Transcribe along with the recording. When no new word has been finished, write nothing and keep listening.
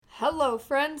Hello,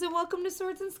 friends, and welcome to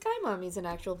Swords and Sky Mommies, an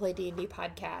actual play D&D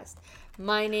podcast.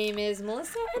 My name is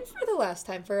Melissa, and for the last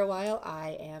time for a while, I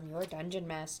am your Dungeon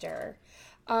Master.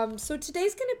 So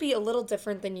today's going to be a little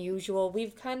different than usual.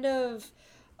 We've kind of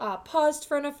paused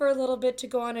for a little bit to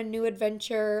go on a new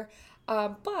adventure,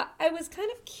 but I was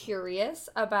kind of curious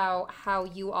about how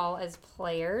you all as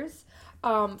players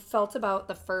felt about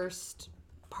the first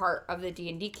part of the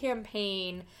D&D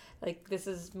campaign. Like, this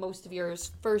is most of your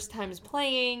first times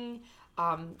playing.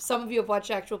 Some of you have watched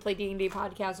actual play D&D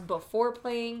podcasts before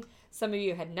playing. Some of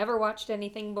you had never watched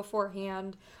anything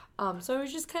beforehand. So I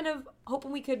was just kind of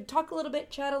hoping we could talk a little bit,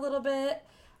 chat a little bit,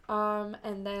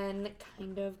 and then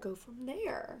kind of go from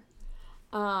there.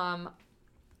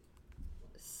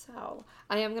 So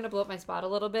I am going to blow up my spot a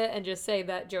little bit and just say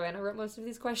that Joanna wrote most of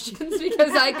these questions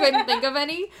because I couldn't think of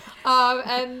any.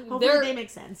 And hopefully they make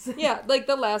sense. Yeah, like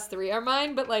the last three are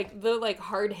mine, but like the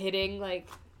hard-hitting, like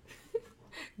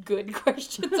good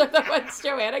questions are the ones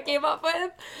Joanna came up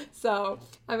with. So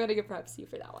I'm going to give props to you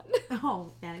for that one.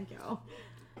 Oh, thank you.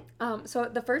 So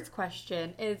the first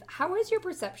question is, how has your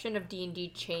perception of D&D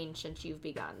changed since you've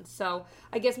begun? So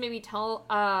I guess maybe tell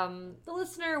the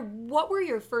listener, what were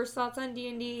your first thoughts on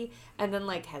D&D, and then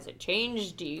like, has it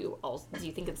changed? Do you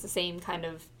think it's the same kind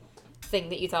of thing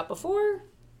that you thought before?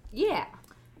 Yeah.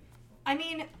 I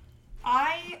mean,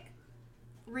 I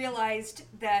realized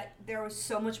that there was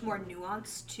so much more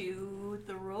nuance to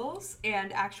the rules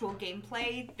and actual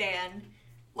gameplay than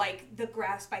like the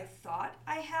grasp I thought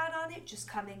I had on it, just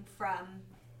coming from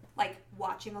like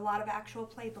watching a lot of actual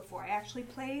play before I actually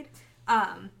played.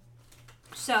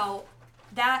 So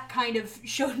that kind of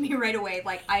showed me right away,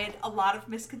 like I had a lot of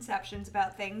misconceptions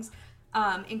about things,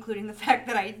 including the fact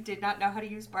that I did not know how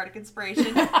to use Bardic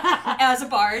Inspiration as a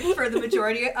bard for the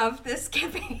majority of this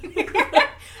campaign.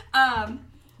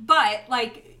 But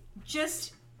like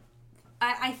just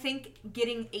I think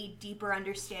getting a deeper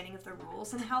understanding of the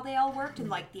rules and how they all worked and,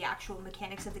 like, the actual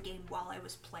mechanics of the game while I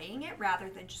was playing it rather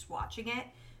than just watching it,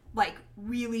 like,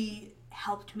 really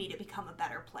helped me to become a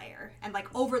better player. And, like,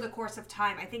 over the course of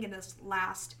time, I think in this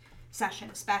last session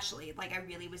especially, like, I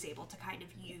really was able to kind of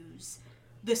use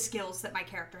the skills that my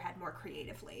character had more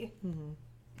creatively. Mm-hmm.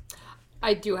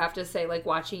 I do have to say, like,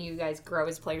 watching you guys grow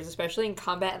as players, especially in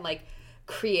combat and, like,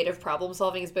 creative problem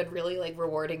solving has been really like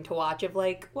rewarding to watch. Of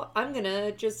like, well, I'm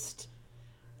gonna just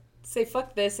say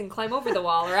fuck this and climb over the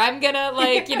wall, or I'm gonna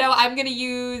like, you know, I'm gonna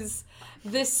use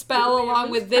this spell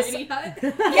along with this. Yeah,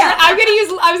 I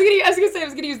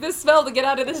was gonna use this spell to get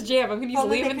out of this jam. I'm gonna use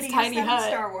Lehman's tiny hut.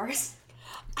 Star Wars.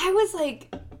 I was like,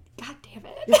 God damn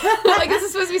it! Like, this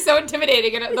is supposed to be so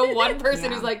intimidating, and the one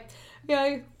person who's like,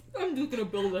 yeah, I'm just gonna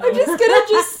build it. I'm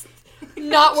just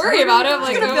not worry about it. I'm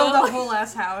like, gonna build a whole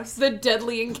ass house. The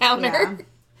deadly encounter.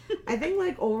 Yeah. I think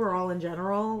like overall in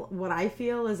general, what I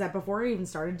feel is that before I even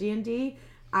started D&D,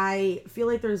 I feel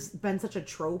like there's been such a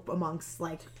trope amongst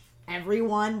like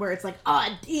everyone where it's like, oh,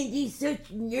 D&D's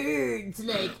such nerds,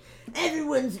 like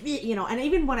everyone's, you know. And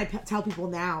even when I tell people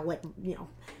now, like, you know,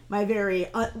 my very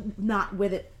not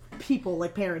with it people,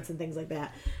 like parents and things like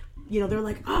that, you know, they're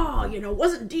like, oh, you know,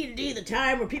 wasn't D&D the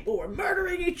time where people were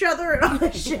murdering each other and all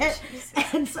this shit?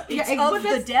 And so, it's of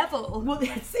the devil. Well,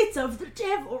 it's of the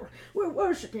devil. We're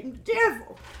worshiping the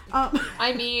devil.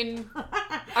 I mean,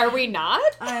 are we not?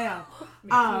 I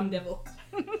know. Devil.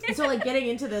 So, like, getting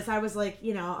into this, I was like,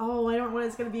 you know, oh, I don't know what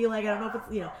it's going to be like. I don't know if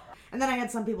it's, you know. And then I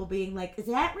had some people being like, is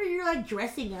that where you're, like,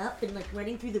 dressing up and, like,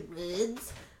 running through the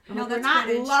woods? No, we're not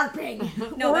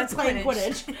LARPing. No, that's playing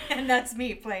Quidditch. And that's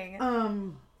me playing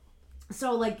it.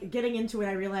 So, like, getting into it,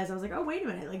 I realized, I was like, oh, wait a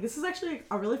minute. Like, this is actually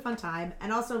a really fun time.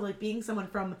 And also, like, being someone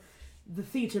from the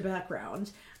theater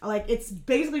background, like, it's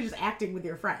basically just acting with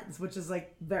your friends, which is,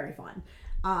 like, very fun.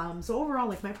 So, overall,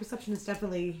 like, my perception has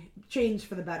definitely changed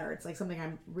for the better. It's, like, something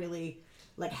I'm really,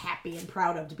 like, happy and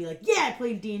proud of to be like, yeah, I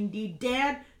played D&D.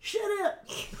 Dad, shut up.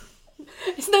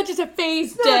 It's not just a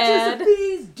phase, Dad. Not just a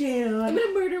phase, Dad. I'm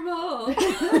gonna murder them all.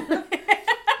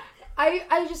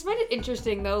 I just find it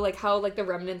interesting, though, like, how, like, the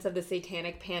remnants of the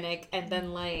satanic panic, and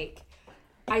then, like,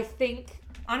 I think...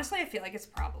 Honestly, I feel like it's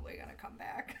probably gonna come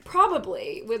back.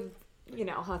 Probably, with, you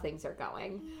know, how things are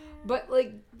going. Yeah. But,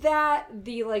 like,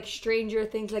 the, like, Stranger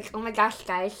Things, like, oh my gosh,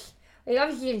 guys, I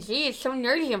love D&D, it's so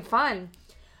nerdy and fun.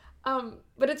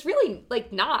 But it's really,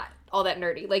 like, not all that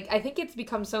nerdy. Like, I think it's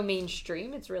become so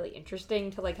mainstream, it's really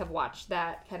interesting to, like, have watched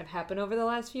that kind of happen over the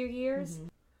last few years. Mm-hmm.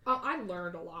 I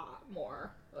learned a lot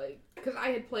more. Like, because I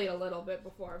had played a little bit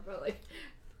before, but, like,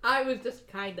 I was just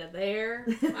kind of there.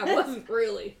 I wasn't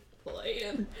really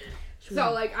playing.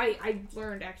 So, like, I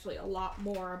learned actually a lot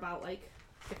more about, like,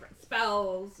 different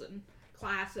spells and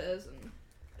classes and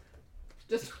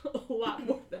just a lot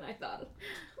more than I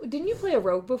didn't you play a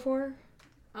rogue before?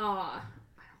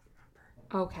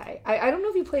 Okay. I don't know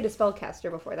if you played a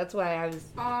spellcaster before. That's why I was...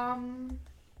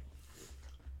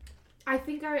 I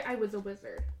think I was a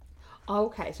wizard.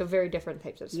 Okay, so very different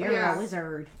types of spells. You're a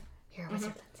wizard. You're a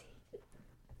wizard, Lindsay.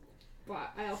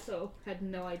 But I also had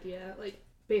no idea, like,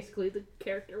 basically the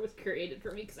character was created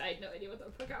for me because I had no idea what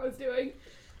the fuck I was doing.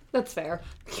 That's fair.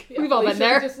 Yeah, We've all been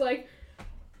there. Just like,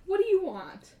 what do you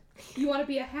want? You want to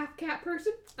be a half-cat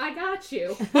person? I got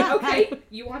you. Okay,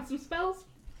 you want some spells?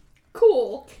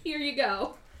 Cool. Here you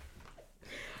go.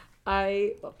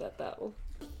 I love that, though.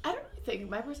 I don't really think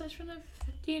my perception of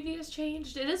D&D has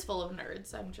changed. It is full of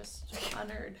nerds. I'm just a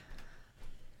nerd.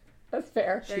 That's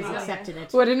fair. There She's you go. accepted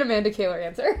it. What an Amanda Kaler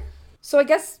answer. So I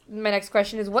guess my next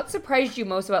question is, what surprised you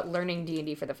most about learning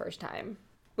D&D for the first time?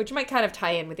 Which might kind of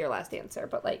tie in with your last answer,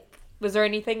 but like, was there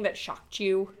anything that shocked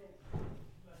you?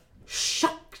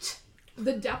 Shocked.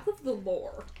 The depth of the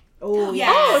lore. Oh,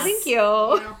 Yes. Oh, thank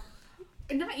you.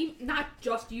 You know, not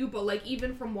just you, but like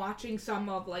even from watching some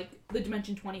of like the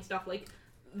Dimension 20 stuff, like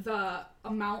the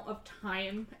amount of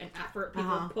time and effort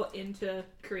people put into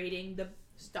creating the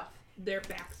stuff, their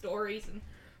backstories, and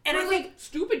I for, think like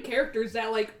stupid characters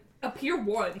that like appear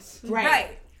once.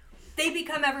 right. They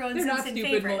become everyone's They're not instant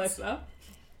stupid, favorites. Melissa.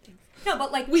 No,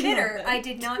 but like We Chitter, love them. I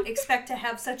did not expect to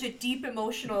have such a deep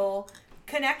emotional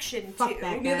connection Fuck to.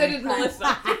 that guy. Neither did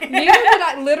Melissa. Neither did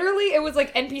I. Literally, it was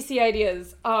like NPC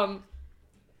ideas.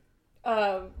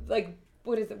 Like,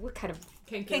 what is it? What kind of...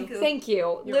 Kenku. Thank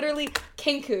you. Literally,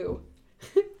 Kenku.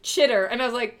 Chitter. And I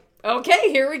was like, okay,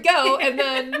 here we go. And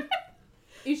then...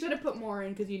 You should have put more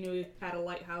in because you knew you had a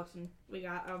lighthouse, and we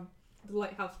got the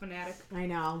lighthouse fanatic I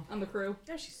know. on the crew.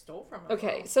 Yeah, she stole from him.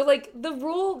 Okay, so like the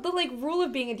rule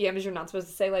of being a DM is you're not supposed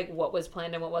to say like what was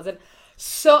planned and what wasn't.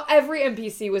 So every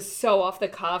NPC was so off the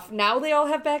cuff. Now they all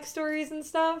have backstories and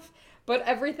stuff, but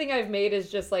everything I've made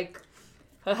is just like,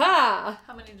 haha.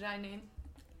 How many did I name?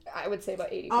 I would say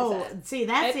about 80%. Oh, see,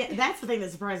 that's the thing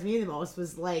that surprised me the most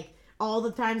was like all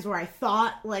the times where I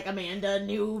thought like Amanda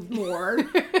knew more,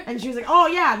 and she was like, "Oh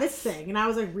yeah, this thing," and I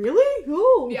was like, "Really?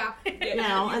 Who?" Yeah. You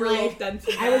know, You and were a little like dense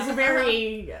in I was that.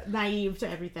 very naive to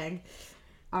everything.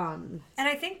 And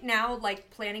I think now, like,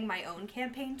 planning my own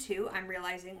campaign, too, I'm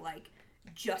realizing, like,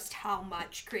 just how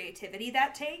much creativity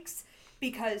that takes.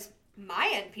 Because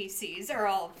my NPCs are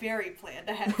all very planned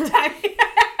ahead of time.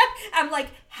 I'm like,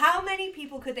 how many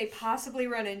people could they possibly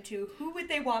run into? Who would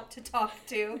they want to talk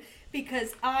to?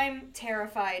 Because I'm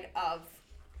terrified of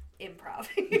improv.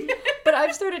 But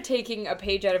I've started taking a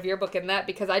page out of your book in that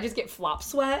because I just get flop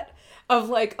sweat of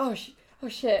like, oh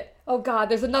shit, oh god,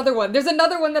 there's another one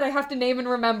that I have to name and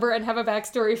remember and have a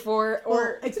backstory for,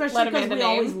 or especially let because Amanda we name.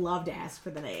 always love to ask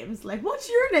for the names. Like, what's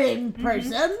your name,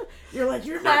 person? You're like,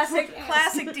 you're not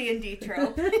Classic D&D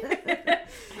trope.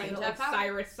 Kind of like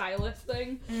Cyrus Silas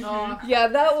thing. Oh, Yeah,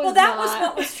 that was Well, that was not-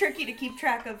 what was tricky to keep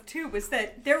track of, too, was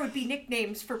that there would be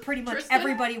nicknames for pretty much Tristan?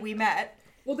 everybody we met.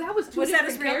 Well, that was two Was that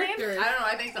different his real name? characters. I don't know.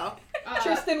 I think so.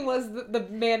 Tristan was the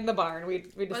man in the barn. We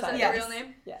Was decided. that Yes. the real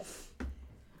name? Yes.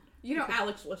 You know,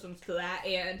 Alex listens to that,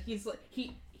 and he's like,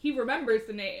 he remembers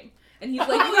the name, and he's like,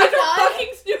 Oh you my guys God. are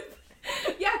fucking stupid.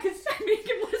 Yeah, because I make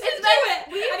him listen It's to been-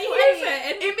 it, we and he played hears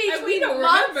it, and, in between and we don't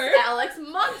months, remember. Alex.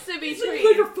 Months in He's between. like,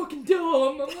 you guys are fucking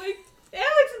dumb. I'm like,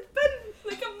 Alex, it's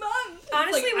been like a month.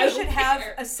 Honestly, Like, we I should don't have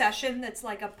care. a session that's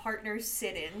like a partner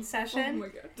sit-in Oh session. my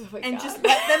god. Oh my And God. just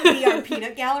let them be our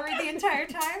peanut gallery the entire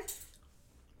time.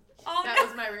 Oh, That no.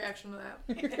 was my reaction to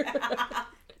that.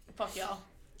 Fuck y'all.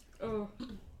 Oh.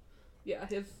 Yeah,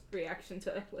 his reaction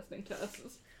to listening to us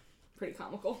is pretty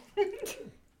comical.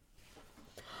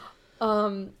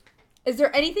 Is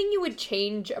there anything you would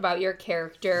change about your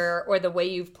character or the way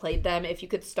you've played them if you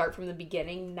could start from the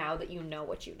beginning now that you know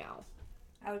what you know?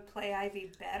 I would play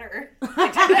Ivy better.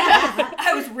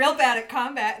 I was real bad at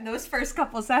combat in those first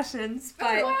couple sessions, but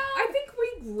I think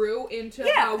we grew into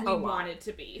Yeah. how we Oh, wow. wanted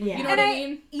to be. Yeah. You know And what I I-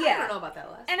 mean? I yeah. don't know about that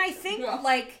last. And I think, Yeah.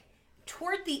 like,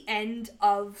 toward the end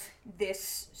of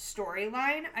this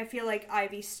storyline, I feel like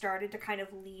Ivy started to kind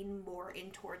of lean more in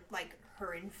toward, like,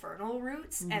 her infernal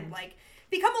roots and, like,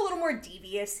 become a little more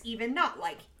devious, even. Not,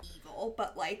 like, evil,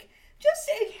 but, like, just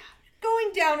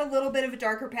going down a little bit of a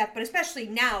darker path, but especially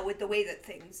now with the way that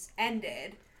things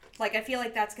ended. Like, I feel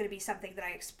like that's going to be something that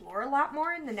I explore a lot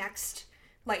more in the next,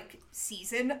 like,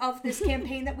 season of this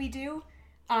campaign that we do.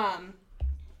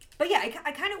 But yeah,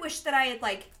 I kind of wish that I had,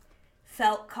 like,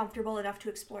 felt comfortable enough to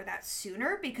explore that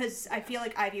sooner, because I feel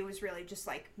like Ivy was really just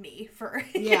like me for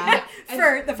Yeah.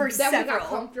 for the first Then we got several.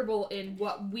 comfortable in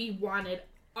what we wanted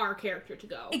our character to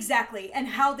go. Exactly, and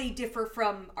how they differ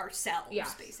from ourselves, Yeah.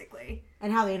 basically.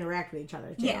 And how they interact with each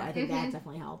other too. Yeah. I think that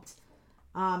definitely helped.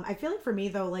 I feel like for me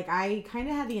though, like I kind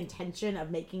of had the intention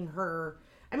of making her.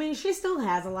 I mean, she still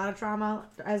has a lot of trauma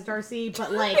as Darcy,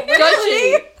 but like, Does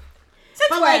she?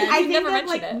 but like I You think never that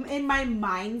like mentioned in my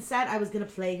mindset, I was gonna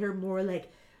play her more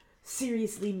like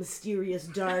seriously mysterious,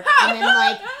 dark, and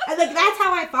then and that's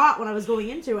how I thought when I was going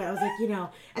into it. I was like,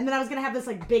 and then I was gonna have this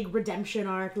like big redemption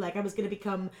arc, like I was gonna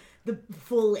become the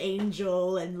full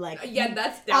angel and like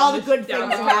that's all the good down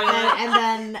things the happen, toilet.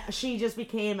 and then she just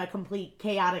became a complete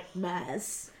chaotic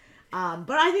mess. But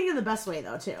I think in the best way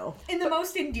though too. In the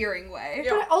most endearing way.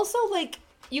 But also, like,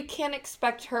 you can't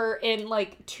expect her in,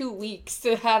 like, 2 weeks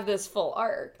to have this full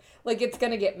arc. Like, it's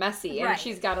gonna get messy, and Right.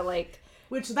 she's gotta, like...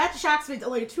 Which that shocks me,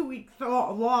 like a 2 week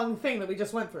long thing that we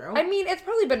just went through. I mean, it's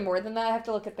probably been more than that. I have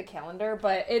to look at the calendar,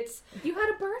 but it's... You had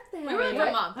a birthday. We were like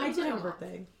a month. It I was did like have a month.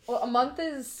 birthday. Well, a month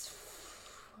is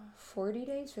 40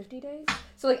 days, 50 days?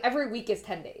 So, like, every week is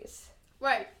 10 days.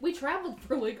 Right. We traveled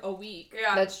for like a week.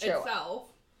 Yeah. That's true. Itself.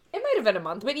 It might have been a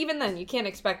month, but even then, you can't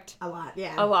expect A lot,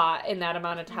 yeah. a lot in that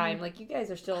amount of time. Like, you guys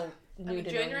are still new I mean,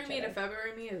 to knowing January each me to other.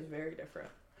 February me is very different.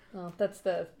 Well, that's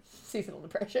the seasonal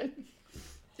depression.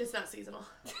 It's not seasonal.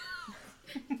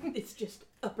 It's just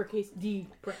uppercase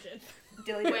depression.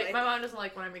 Dilly Wait, dilly. my mom doesn't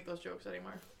like when I make those jokes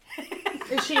anymore.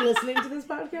 Is she listening to this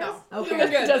podcast? No. Okay. We're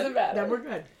good. Doesn't matter. Then we're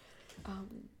good.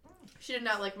 She did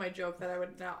not like my joke that I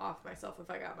would not off myself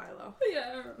if I got Milo.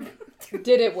 Yeah.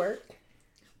 Did it work?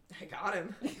 I got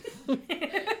him.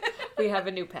 We have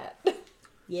a new pet.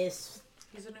 Yes.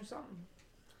 He's a new something.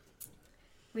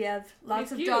 We have lots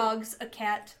He's of cute. dogs, a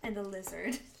cat, and a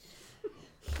lizard.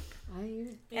 I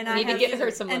And need to get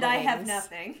her some and little I have things.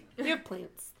 nothing. You have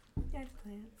plants. I have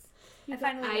plants. You I got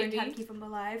finally learned how to ivy. keep them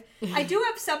alive. I do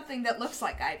have something that looks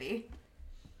like Ivy.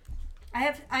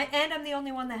 And I'm the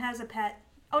only one that has a pet.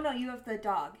 Oh no, you have the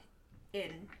dog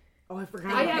in. Oh, I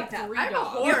forgot. I about have that. 3 I have a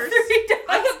dogs. horse. You have 3 dogs.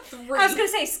 I have 3. I was gonna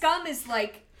say Scum is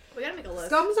like We gotta make a list.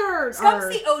 Scum's are. Scum's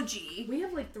the OG. We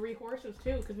have like 3 horses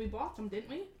too, because we bought them, didn't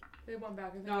we? They went back. I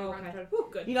think No, we okay. rented. Ooh,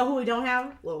 good. You know who we don't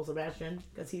have? Little Sebastian,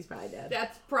 because he's probably dead.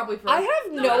 That's probably for I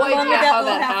have no No, idea that how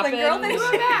little that halfling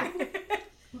girl happened. that- back.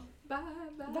 Bye,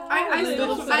 bye. I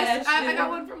Little got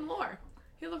one from Lore.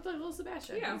 He looked like little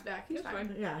Sebastian. Yeah, He's back. He's he's fine.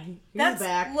 fine. Yeah, he's That's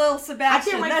back. Lil I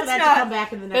Sebastian. can't wait for That's that not to come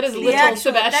back in the next That is season. the Little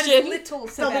actual. That Sebastian. is Little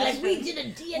They'll be like, Sebastian. we did a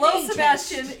DNA Lil test.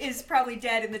 Sebastian is probably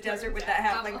dead in the desert with that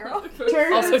halfling girl.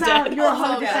 Turns Also out dead. you're Also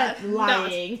 100% dead.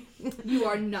 lying. You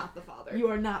are not the father. You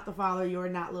are not the father. You are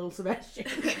not little Sebastian.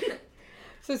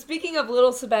 So speaking of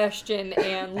little Sebastian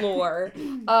and Lore,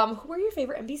 who are your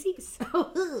favorite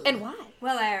NPCs? And why?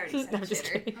 Well, I already No, said I'm just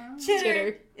Chitter. kidding. Chitter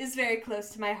Chitter. is very close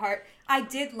to my heart. I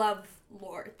did love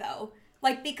Lore though,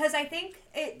 like because I think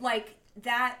it like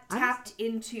that I'm tapped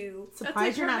into.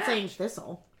 Surprised you're not saying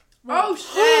Thistle. Oh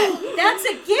shit! That's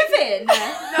a given.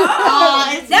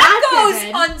 It's That not goes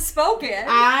given. unspoken.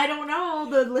 I don't know.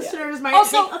 The listeners might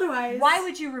Also, think otherwise. Why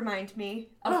would you remind me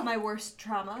of Oh. my worst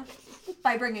trauma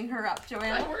by bringing her up,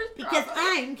 Joanna? Because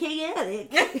I'm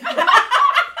chaotic.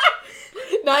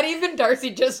 Not even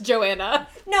Darcy, just Joanna.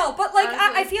 No, but like I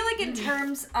Honestly. feel like in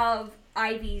terms of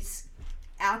Ivy's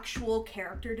actual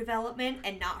character development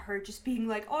and not her just being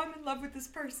like, oh, I'm in love with this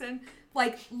person.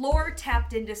 Like Lore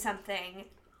tapped into something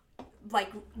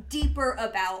like deeper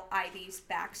about Ivy's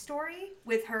backstory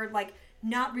with her like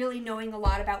not really knowing a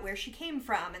lot about where she came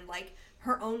from and like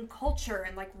her own culture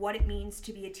and like what it means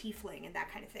to be a tiefling and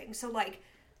that kind of thing. So like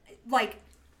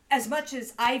as much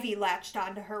as Ivy latched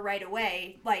onto her right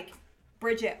away, like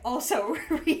Bridget also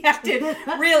reacted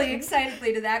really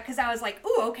excitedly to that because I was like,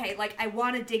 ooh, okay, like I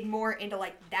want to dig more into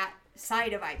like that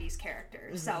side of Ivy's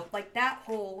character. So like that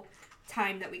whole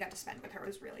time that we got to spend with her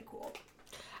was really cool.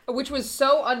 Which was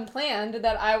so unplanned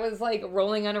that I was like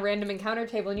rolling on a random encounter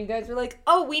table and you guys were like,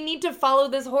 oh, we need to follow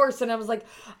this horse. And I was like,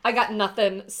 I got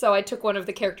nothing. So I took one of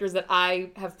the characters that I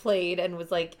have played and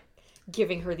was like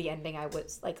giving her the ending I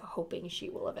was like hoping she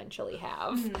will eventually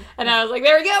have. And I was like,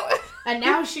 there we go. And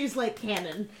now she's like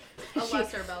canon. A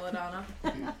lesser belladonna.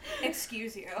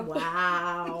 Excuse you.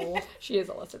 Wow. She is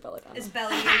a lesser belladonna. Is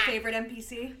Belly your favorite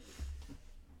NPC?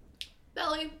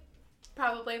 Belly,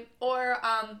 probably. Or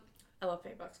I love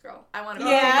Paybucks Girl. I want to be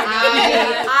Yeah.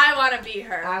 her. I want to be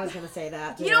her. I was gonna say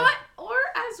that. You know what? Or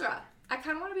Ezra. I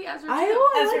kind of want to be Ezra too.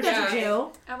 I like Ezra that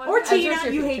too. I wanna Or be Tina. Ezra's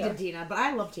your You future. hated Tina, but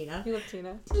I love Tina. You love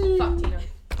Tina. Fuck Tina.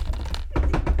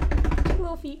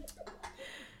 Little feet.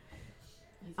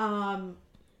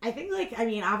 I think like I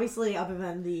mean obviously other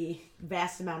than the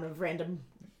vast amount of random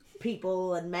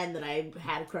people and men that I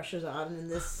had crushes on in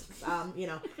this, you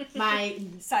know, my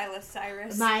Silas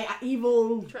Cyrus.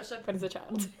 evil Trisha. But as a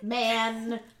child.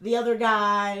 man, the other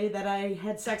guy that I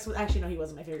had sex with. Actually, no, he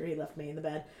wasn't my favorite. He left me in the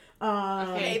bed.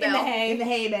 Hay In the bale. hay. In the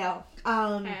hay bale.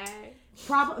 Hey.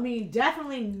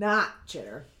 Definitely not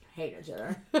Chitter. Hated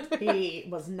Chitter. He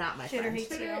was not my Chitter friend. hates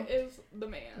Chitter is the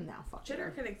man. No, fuck Chitter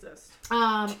Chitter. can exist.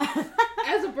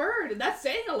 As a bird, that's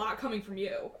saying a lot coming from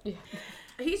you.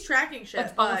 He's tracking shit,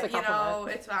 That's almost but a you know,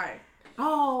 compliment. it's fine.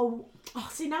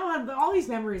 See, now I have all these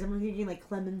memories. I'm thinking like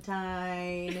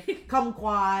Clementine,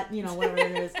 Kumquat, whatever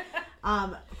it is.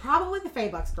 Probably the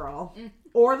Faybucks girl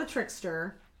or the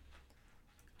Trickster.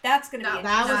 That's gonna be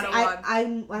That was Not a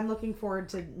one. I'm looking forward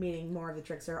to meeting more of the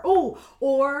Trickster. Oh,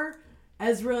 or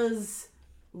Ezra's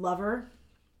lover.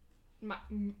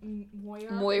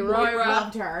 Moira. Moira.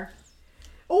 Loved her.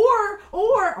 Or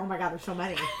oh my god, there's so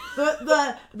many.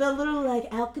 The little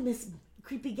like alchemist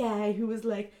creepy guy who was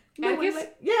like, Atticus?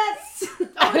 yes.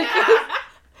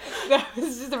 That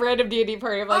was just a random D&D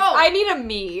party. I'm like, Oh. I need a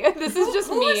me. This is just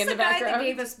Who was me in the guy background. that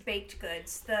gave us baked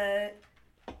goods? The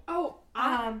Oh,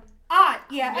 yeah,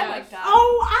 Yes. I like that.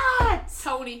 Oh,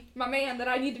 Tony, my man that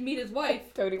I need to meet his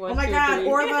wife. Tony oh wants my to god, agree.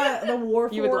 or the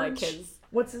Warforged. You would like his.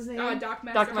 What's his name? Doc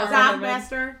Master. Doc Master. Doc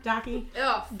Master. Docky.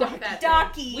 Oh, fuck that.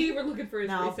 Docky. We were looking for his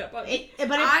No, reset button.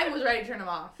 I was ready to turn him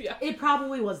off. Yeah. It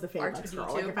probably was the favorite R2D2.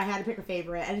 girl. Like if I had to pick a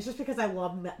favorite, and it's just because I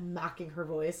love mocking her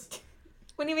voice.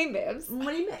 What do you mean, babes?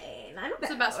 What do you mean? I don't It's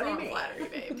know. the best What do form you of mean?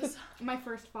 flattery, babes. My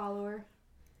first follower.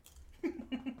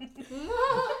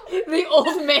 The old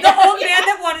man. The old man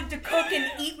that wanted to cook and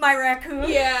eat my raccoon.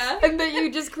 Yeah. And that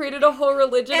you just created a whole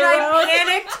religion And around. I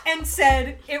panicked and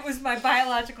said it was my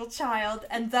biological child,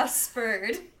 and thus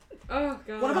spurred. Oh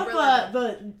god. What about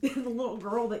the little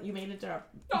girl that you made into a...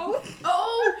 Oh,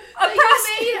 I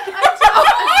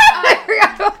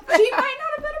forgot about that. she might not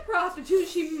have been a prostitute.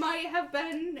 She might have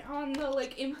been on the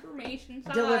information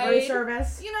side. delivery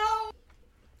service? You know.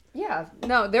 Yeah.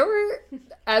 No, there were,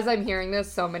 as I'm hearing this,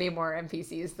 so many more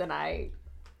NPCs than I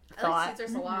At thought. least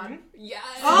Caesar Salon. Yes.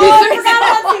 Oh, I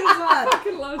forgot about these I ones.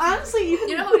 fucking love Honestly,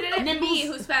 You know who did it? Nimbles- Me,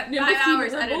 who spent Nimbles 5 team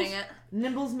hours Grimbles? editing it.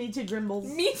 Nimbles me to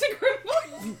Grimbles. Me to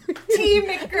Grimble. Team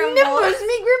No, McGrimble. it's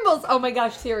me, Grimbles. Oh my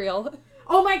gosh, cereal.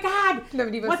 Oh my god!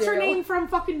 Nobody but What's her cereal. name from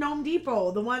fucking Gnome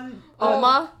Depot? The one...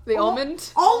 Alma, the Oh.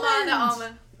 almond. Almond! The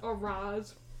almond. Or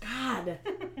Roz. God.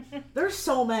 There's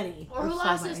so many. Or who There's so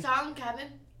lost his many. tongue, Kevin?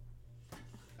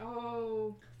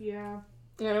 Oh, yeah.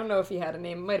 I don't know if he had a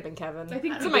name. It might have been Kevin. I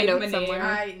think it's we in my gave him notes a name. somewhere.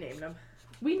 I named him.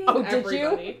 We named Oh, did you?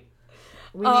 everybody.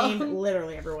 We Um, named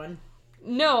literally everyone.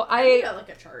 No, I I got like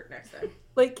a chart next time.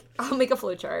 I'll make a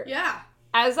flowchart. Yeah.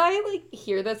 As I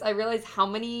hear this, I realize how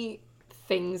many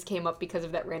things came up because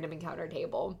of that random encounter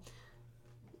table.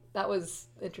 That was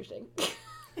interesting.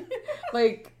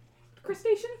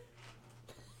 Crustacean?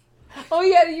 Oh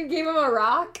yeah, you gave him a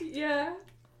rock? Yeah.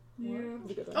 Yeah.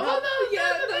 Oh no,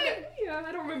 Yeah,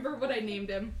 I don't remember what I named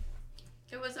him.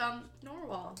 It was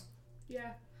Norwal.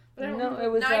 Yeah. But I don't No, remember.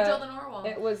 it was Nigel the Norwal.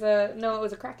 it was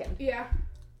a kraken. Yeah.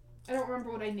 I don't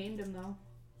remember what I named him though.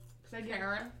 'Cause I gave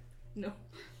Karen. No.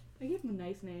 I gave him a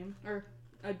nice name. Or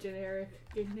a generic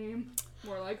good name.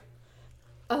 More like.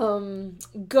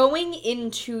 Going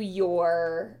into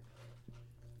your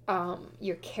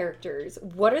characters,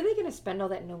 what are they gonna spend all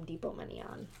that Gnome Depot money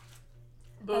on?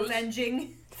 Booze.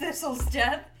 Avenging Thistle's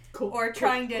death, or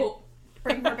trying to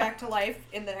bring her back to life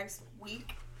in the next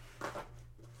week.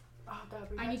 Oh, that'd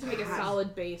be I need to make a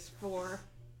solid base for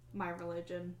my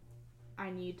religion.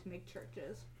 I need to make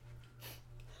churches.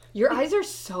 Your eyes are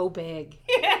so big.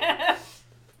 Yeah.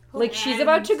 Like she's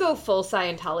about to go full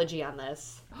Scientology on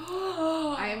this.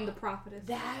 I am the prophetess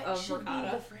That of should be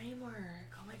Verkada. the framework.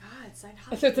 Oh my god,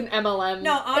 Scientology. So it's an MLM.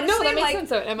 No, honestly, that makes like, sense.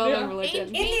 So an MLM yeah. religion.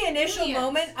 In the initial Aliens.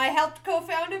 moment, I helped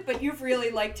co-found it, but you've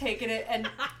really taken it and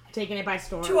Taking it by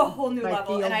storm. to a whole new By level,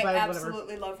 field, and I by whatever.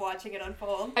 absolutely love watching it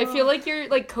unfold. I feel like you're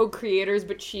co-creators,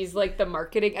 but she's the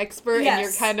marketing expert, and you're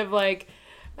Yes. kind of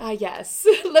yes,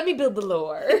 let me build the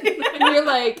lore. And you're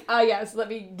yes, let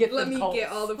me get Let the me cults.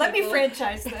 get all the Let me people.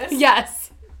 franchise this.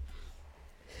 Yes.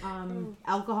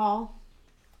 Alcohol,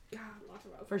 God, lots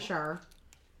of for sure.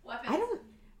 Weapons. I don't...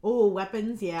 Oh,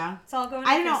 weapons, yeah. It's all going.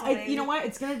 I don't to know. Pennsylvania. You know what?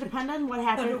 It's going to depend on what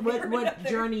happened, what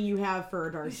journey you have for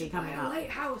Darcy coming a up.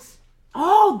 lighthouse.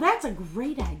 Oh, that's a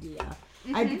great idea.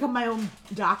 I'd become my own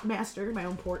dock master, my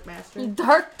own port master.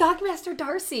 Doc Master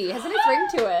Darcy has a nice ring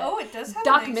to it. Oh, it does have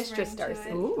Doc a nice Mistress ring to Darcy.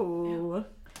 it. Ooh.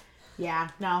 Yeah,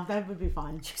 no, that would be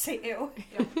fun. Did you say ew?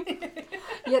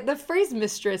 Yeah, the phrase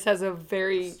mistress has a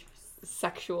very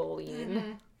sexual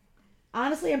lean.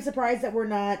 Honestly, I'm surprised that we're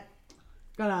not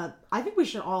gonna... I think we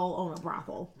should all own a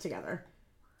brothel together.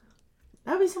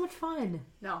 That would be so much fun.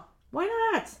 No, Why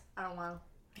not? I don't want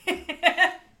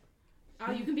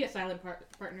Oh, you can be a silent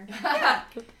partner.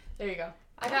 to. There you go.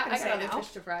 I got say other no. fish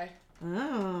to fry.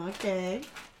 Oh, okay.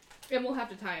 And we'll have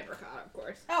to tie in ricotta, of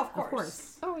course. Oh, of course. Of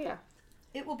course. Oh yeah.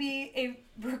 It will be a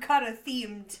ricotta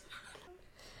themed.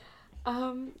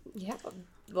 Yeah,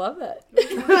 love it.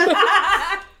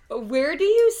 Where do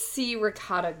you see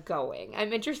ricotta going?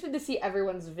 I'm interested to see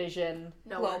everyone's vision.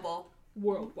 Global.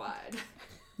 Worldwide.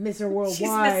 Mr. Worldwide.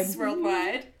 She's Mrs.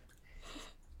 Worldwide.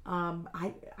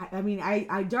 I mean,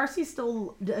 Darcy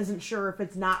still isn't sure if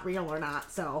it's not real or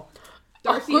not, so.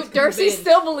 Darcy convinced.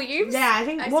 still believes? Yeah, I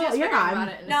think, I see us figuring about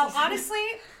yeah. it in a Now, season. honestly,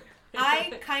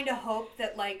 I kind of hope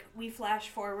that, like, we flash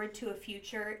forward to a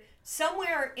future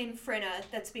somewhere in Frinna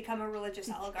that's become a religious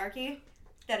oligarchy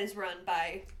that is run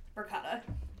by ricotta.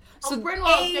 So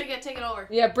Brynwald's gonna get taken over.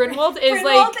 Yeah, Brynwald is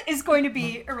Brynwald like... is going to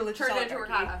be a religious Turned oligarchy. into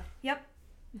ricotta. Yep.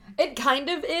 It kind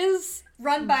of is.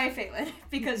 Run by Phelan,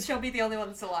 because she'll be the only one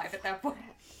that's alive at that point.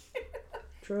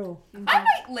 True. I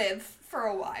might live for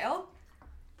a while.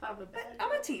 Probably.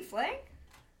 I'm a tiefling.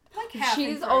 Like half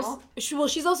She's infernal. also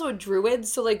she's also a druid,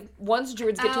 so like once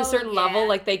druids get to a Oh, certain yeah. level,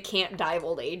 like they can't die of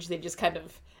old age. They just kind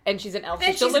of, and she's an elf, so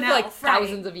And she'll she's live an for like elf, right.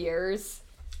 thousands of years.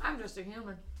 I'm just a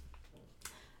human.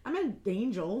 I'm an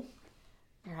angel.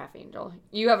 You're half angel.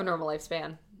 You have a normal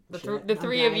lifespan. The Shit, the I'm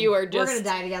three of dying. you are We're just. gonna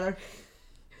die together.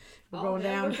 We're All going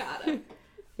hail down. ricotta.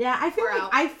 Yeah, I feel We're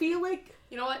like out.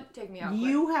 You know what? Take me out.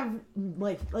 you have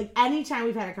like anytime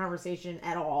we've had a conversation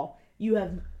at all, you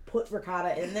have put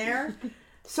ricotta in there.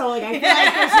 So like I feel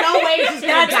like there's no way she's gonna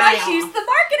That's die why she's off. the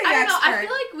marketing I don't know. expert. I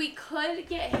feel like we could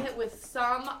get hit with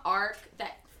some arc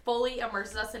that fully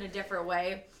immerses us in a different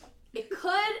way. It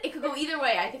could go either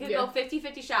way. I think it could go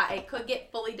 50-50 shot. It could get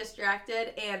fully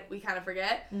distracted and we kind of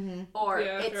forget, or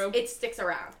Yeah, true. it sticks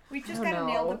around. We I just don't gotta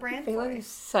nail the know. brand Phelan's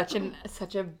voice.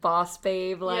 such a boss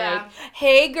babe. Like, Yeah.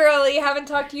 hey girlie, haven't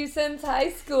talked to you since high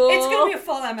school. It's gonna be a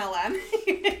full MLM.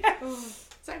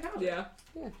 Scientologist. Yeah.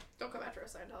 Don't come after a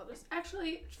Scientologist.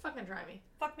 Actually, fucking try me.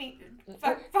 Fuck me.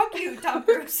 Fuck you, Tom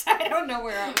Cruise. I don't know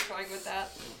where I was going with that.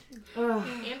 Ugh.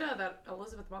 And that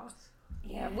Elizabeth Moss.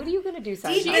 Yeah. What are you gonna do, The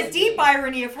Scientology? deep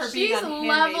irony of her being She's on Handmaid's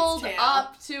leveled Tale.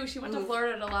 up too. She went to Ooh.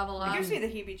 Florida to level It up. gives me the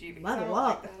heebie-jeebies. Level I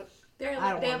don't up. Like, that.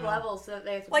 I don't They have wanna know. levels that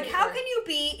they have to Like, pay how for. can you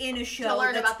be in a to show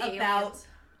learn that's about the about aliens?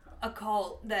 a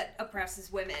cult that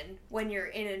oppresses women when you're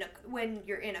in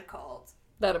a cult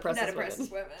That oppresses that women. oppresses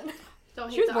women? Don't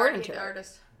She hate was the born art, into hate the it.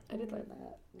 artist. I did learn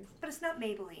that. But it's not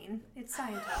Maybelline. It's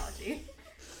Scientology.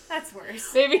 That's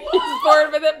worse. Maybe he's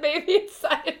bored with it. Maybe it's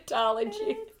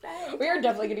Scientology. We are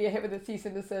definitely gonna get hit with a cease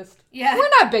and desist. Yeah. We're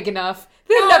not big enough.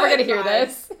 They're No, never gonna it's hear fine.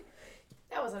 this.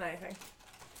 That wasn't anything.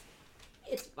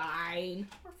 It's fine.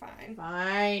 We're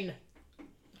fine.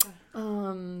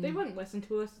 Fine. They wouldn't listen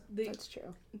to us That's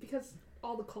true. because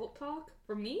all the cult talk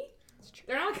from me. That's true.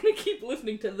 They're not gonna keep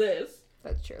listening to this.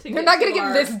 That's true. To They're get not gonna to get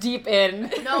our- this deep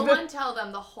in. No one tell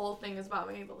them the whole thing is about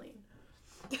Maybelline.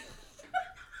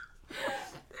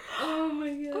 Oh my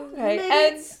god. Okay, Maybe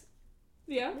and it's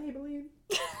Yeah. Maybelline.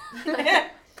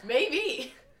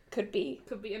 Maybe. could be.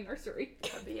 Could be a nursery.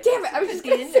 Could be Damn it! I was just Be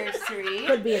gonna in say. nursery.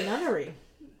 Could be a nunnery.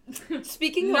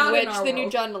 Speaking Not of in which, our the new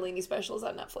world. John Mulaney special is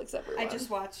on Netflix. Everyone. I just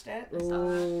watched it.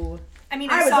 Ooh. I mean,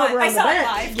 I I was saw it. over I on the saw it bench.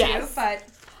 live Yes. too,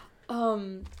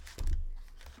 but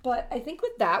But I think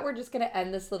with that, we're just gonna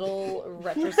end this little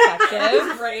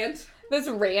retrospective, Rant. this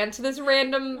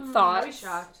random I'd be thoughts.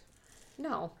 shocked.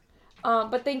 No,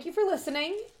 but thank you for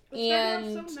listening. It started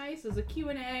And off so nice as a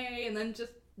Q&A and then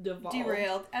just devolved.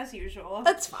 derailed as usual.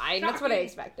 that's fine. That's what I Shocking.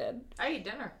 expected. I eat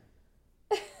dinner.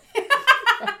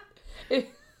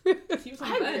 He was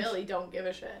on I the bench. really don't give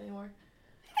a shit anymore.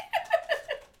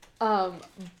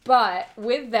 But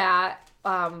with that,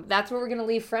 that's where we're gonna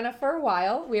leave Frenna for a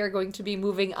while. We are going to be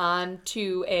moving on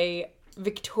to a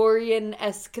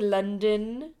Victorian-esque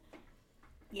London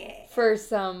Yeah. for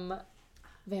some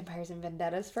vampires and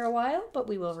vendettas for a while, but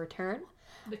we will return.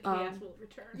 The chaos will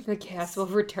return. The chaos will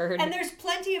return. And there's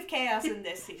plenty of chaos in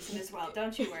this season as well.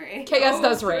 Don't you worry. Chaos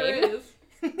does sure reign. is.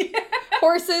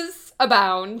 Horses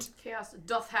abound. Chaos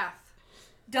doth hath.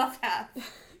 Doth have.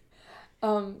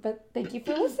 But thank you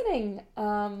for listening.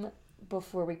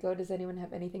 Before we go, does anyone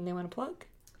have anything they want to plug?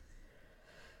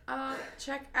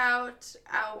 Check out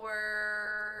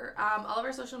our all of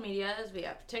our social medias. We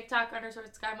have TikTok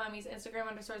 _Sky Mommies,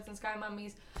 Instagram _Sky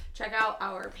Mommies. Check out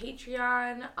our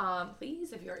Patreon.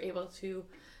 Please, if you're able to,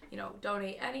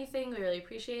 donate anything, we really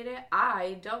appreciate it.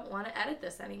 I don't want to edit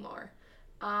this anymore.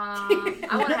 I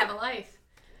want to have a life.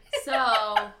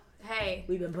 So, hey,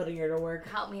 We've been putting her to work.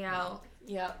 help me out.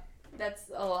 Yep. That's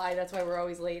a lie. That's why we're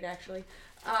always late, actually.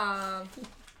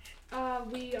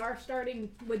 We are starting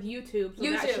with YouTube, so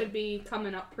that YouTube. should be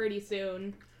coming up pretty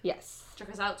soon. Yes. Check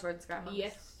us out towards Sky Mommies.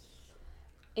 Yes.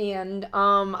 And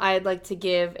I'd like to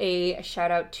give a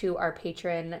shout out to our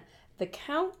patron the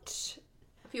count.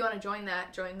 If you want to join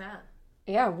that, join that.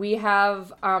 Yeah, we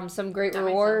have some great That makes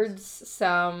rewards.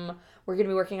 We're going to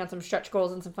be working on some stretch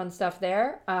goals and some fun stuff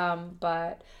there.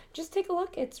 But just take a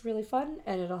look. It's really fun,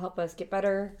 and it'll help us get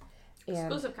better. And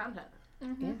Exclusive content.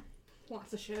 yeah,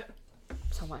 Lots of shit.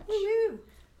 so much. Woo-hoo.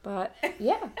 But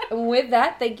yeah, and with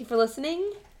that, thank you for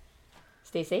listening.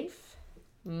 Stay safe.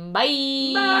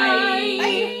 Bye.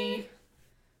 Bye.